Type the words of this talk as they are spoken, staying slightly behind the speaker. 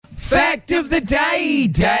Fact of the day.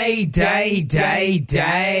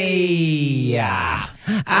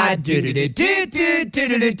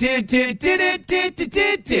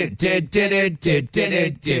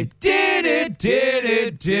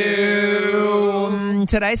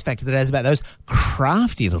 Today's fact of the day is about those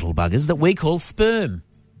crafty little buggers that we call sperm.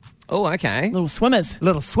 Oh, okay. Little swimmers.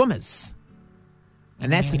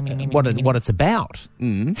 And that's what it's about.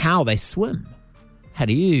 How they swim. How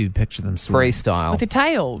do you picture them swim? Freestyle. With their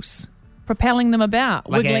tails. Propelling them about.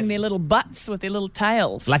 Like wiggling their little butts with their little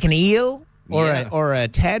tails. Like an eel or Yeah. a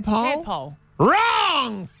tadpole? tadpole.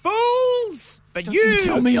 Wrong, fools! But you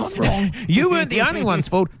tell me I'm wrong. You weren't the only ones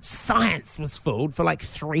fooled. Science was fooled for like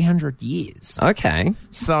 300 years. Okay.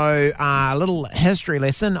 So, a little history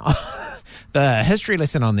lesson. The history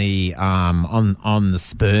lesson on the on the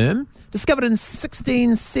sperm, discovered in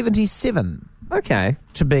 1677 Okay.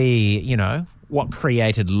 to be, what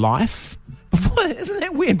created life. Isn't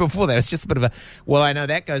that weird? Before that, it's just a bit of a, well, I know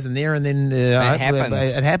that goes in there, and then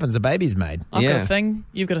it happens. A baby's made. I've got a thing.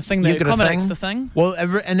 You've got a thing that accommodates the thing. Well,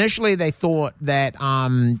 initially they thought that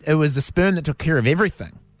it was the sperm that took care of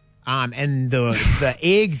everything. And the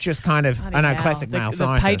egg just kind of, I know, classic male the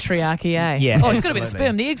scientists. patriarchy, eh? Yeah, Oh, it's got to be the absolutely.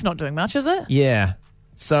 sperm. The egg's not doing much, is it? Yeah.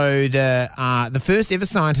 So the first ever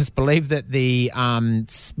scientists believed that the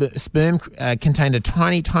sperm contained a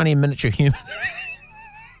tiny, tiny miniature human.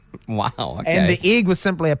 Wow. Okay. And the egg was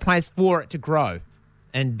simply a place for it to grow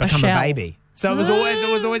and become a shell. baby. So it was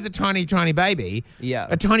always a tiny, tiny baby. Yeah.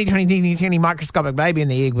 A tiny, tiny, teeny, teeny microscopic baby,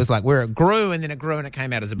 and the egg was like where it grew, and then it grew and it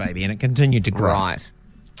came out as a baby, and it continued to grow. Right.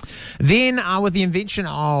 Then, with the invention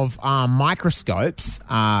of microscopes,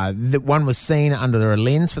 that one was seen under a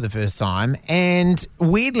lens for the first time, and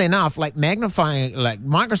weirdly enough,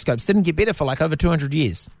 microscopes didn't get better for like over 200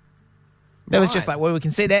 years. That was just like, well, we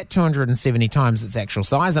can see that 270 times its actual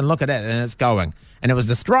size, and look at it, and it's going. And it was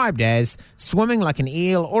described as swimming like an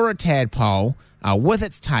eel or a tadpole with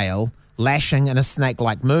its tail lashing in a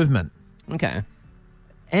snake-like movement. Okay.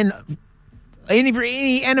 And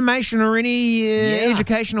any animation or any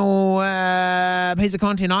educational piece of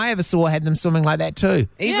content I ever saw had them swimming like that too.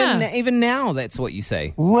 Even now, that's what you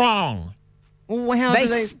see. Wrong. Well, how They do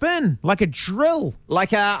they spin like a drill,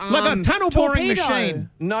 like a tunnel boring torpedo. machine.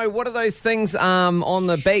 No, what are those things on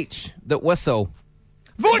the beach that whistle?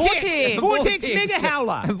 Vortex Vortex. mega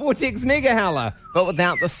howler. A vortex mega howler, but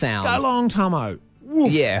without the sound. Go long, Tomo.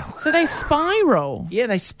 Yeah. So they spiral. Yeah,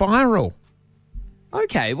 they spiral.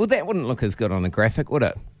 Okay, well that wouldn't look as good on a graphic, would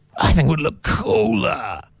it? I think it would look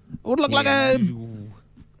cooler. It would look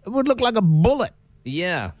like a bullet.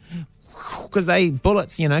 Yeah. Because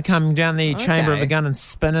bullets, come down the chamber of a gun and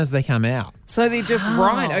spin as they come out. So they're just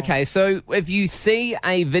right. Okay, so if you see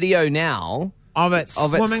a video now Of it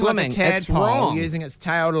swimming like a it's tadpole, wrong. using its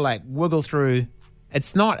tail to like wiggle through.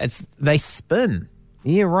 It's not. They spin.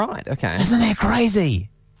 Yeah, right. Okay. Isn't that crazy?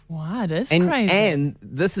 Wow, it is And crazy. and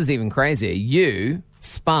this is even crazier. You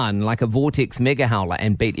spun like a vortex mega howler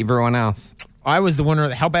and beat everyone else. I was the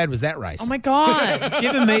winner. How bad was that race? oh my God. Did you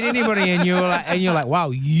ever meet anybody and you're like,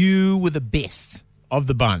 wow, you were the best of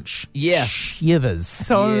the bunch. Yeah. Shivers.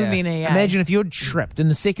 So Yeah. many. Imagine if you'd tripped in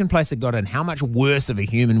the second place that got in, how much worse of a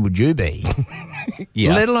human would you be?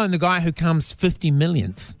 Yeah. Let alone the guy who comes 50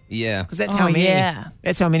 millionth. Yeah. Because that's Oh, how many. yeah.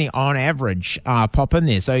 That's how many on average pop in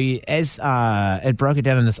there. So as it broke it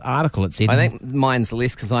down in this article, it said, I think mine's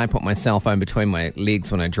less because I put my cell phone between my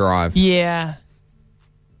legs when I drive. Yeah.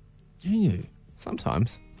 do you?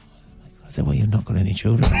 Sometimes. Is that why you've not got any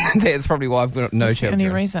children? That's probably why I've got no Is there children.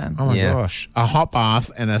 any reason? Oh my Yeah. gosh! A hot bath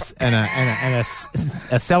and a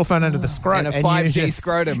cell phone under the scrotum And a 5G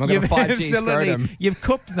scrotum. I've got a 5G scrotum. You've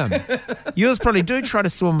cooked them. Yours probably do try to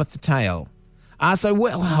swim with the tail. So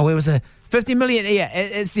wow, it was a 50 million. Yeah,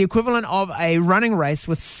 it's the equivalent of a running race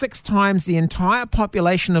with 6 times the entire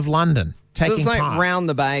population of London So taking it's like part. round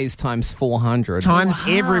the bays times 400. Times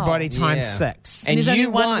Wow. everybody times Yeah. 6. And there's only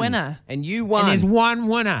you one won. winner. And you And won. there's one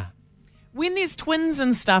winner. When there's twins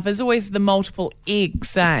and stuff, there's always the multiple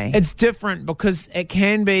eggs, eh? It's different because it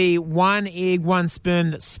can be one egg, one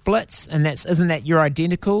sperm that splits, and isn't that your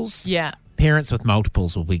identicals? Yeah. Parents with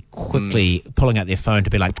multiples will be quickly pulling out their phone to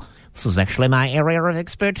be like, this is actually my area of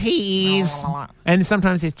expertise. And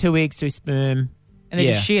sometimes there's 2 eggs, 2 sperm. And they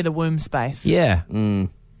Yeah. just share the womb space. Yeah.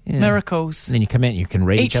 Yeah. Miracles. And then you come out and you can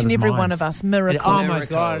read each Each and other's every minds. one of us, miracles. Oh my Miracles.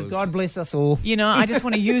 God. God bless us all. You know, I just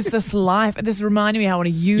want to use this life. This reminded me how I want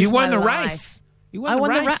to use You won my the life. race. You won I the won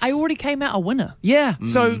race. the race. I already came out a winner. Yeah.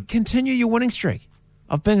 So continue your winning streak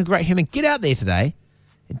of being a great human. Get out there today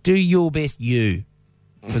and do your best you.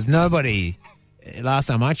 Because nobody, last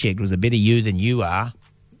time I checked, was a better you than you are.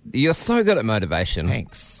 You're so good at motivation.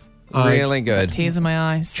 Thanks. Really good. Tears in my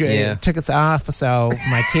eyes. Yeah. Tickets are for sale for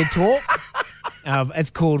my TED Talk. It's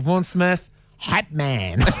called Vaughan Smith, Hype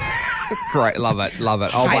Man. Great. Love it. Love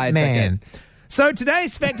it. I'll buy a Hype Man. ticket. So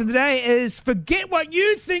today's fact of the day is forget what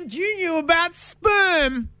you think you knew about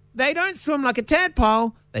sperm. They don't swim like a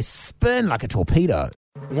tadpole. They spin like a torpedo.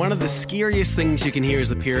 One of the scariest things you can hear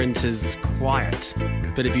as a parent is quiet.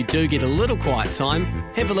 But if you do get a little quiet time,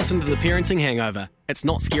 have a listen to The Parenting Hangover. It's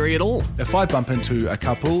not scary at all. If I bump into a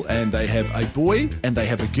couple and they have a boy and they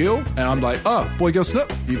have a girl, and I'm like, oh, boy, girl,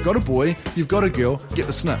 snip. You've got a boy, you've got a girl, get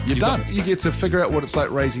the snip. You're done. You get to figure out what it's like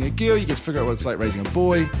raising a girl, you get to figure out what it's like raising a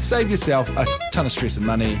boy, save yourself a ton of stress and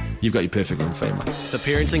money. You've got your perfect little family. The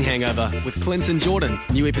Parenting Hangover with Clint and Jordan.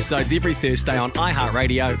 New episodes every Thursday on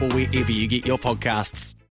iHeartRadio or wherever you get your podcasts.